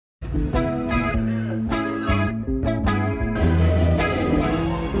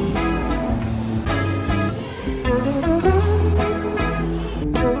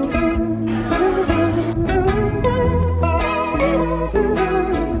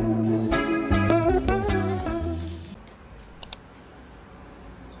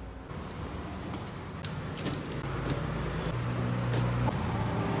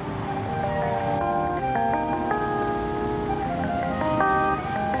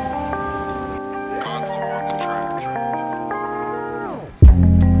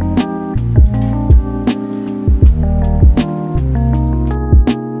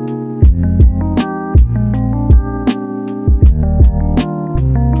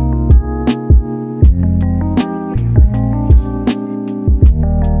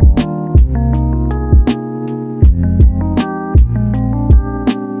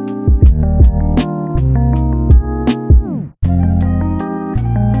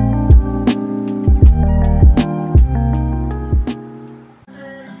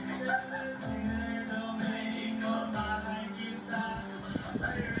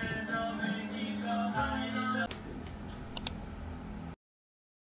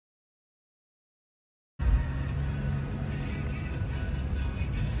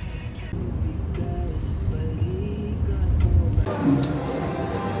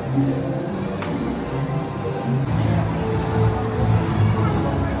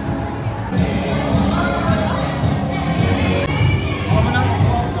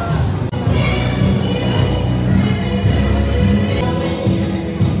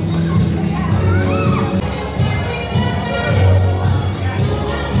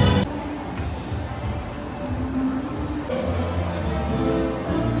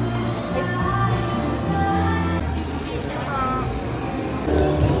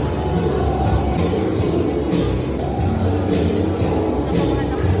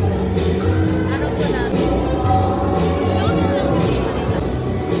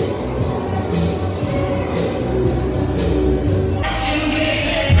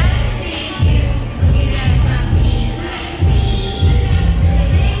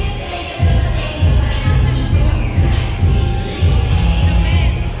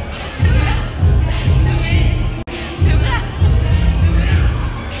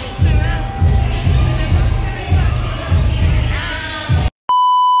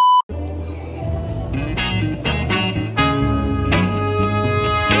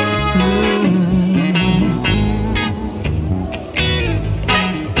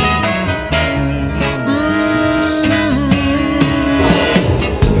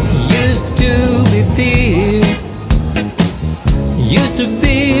Used to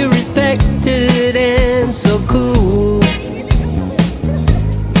be respected and so cool.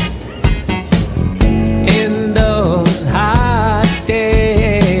 In those hot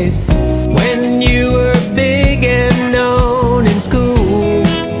days when you were big and known in school.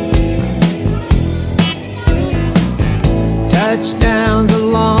 Touchdowns are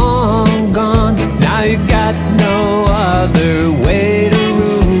long gone, now you got no other way to rule.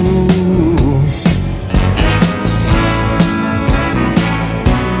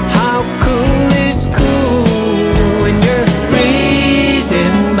 How cool is cool when you're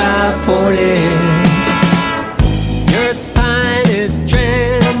freezing by 40? Your spine is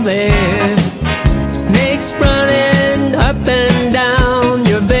trembling, snakes running up and down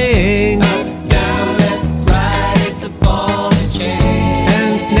your veins. Up, down, left, right, it's a ball and chain,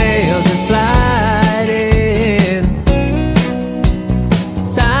 and snails are sliding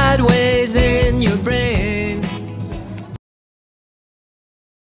sideways in your brain.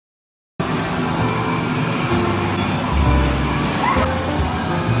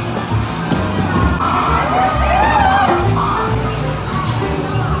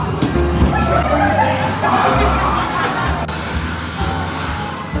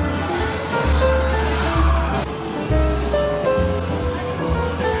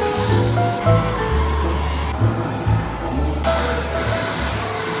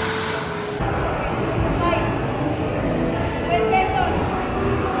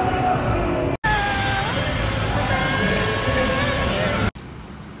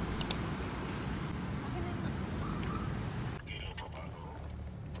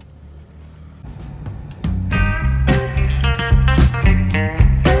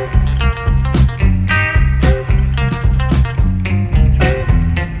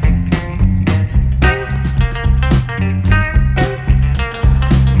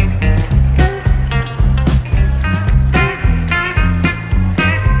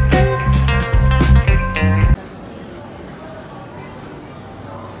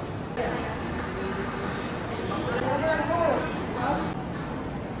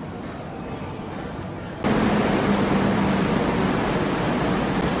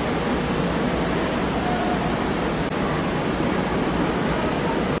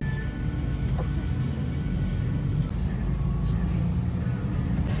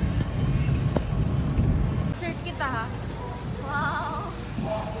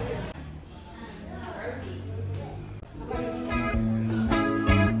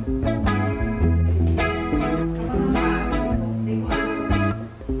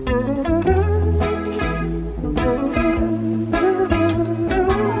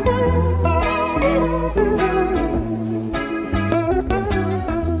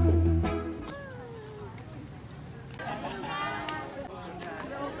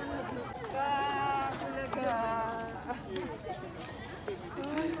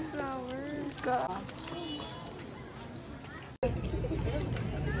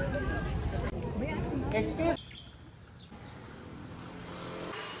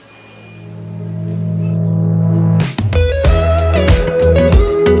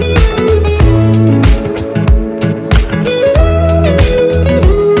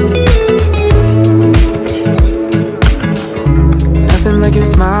 nothing like your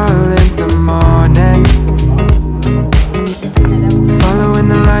smile in the morning, following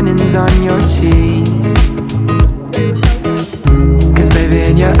the linings on your cheeks. Cause baby,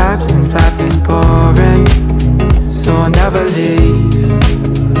 in your absence life is boring, so I'll never leave.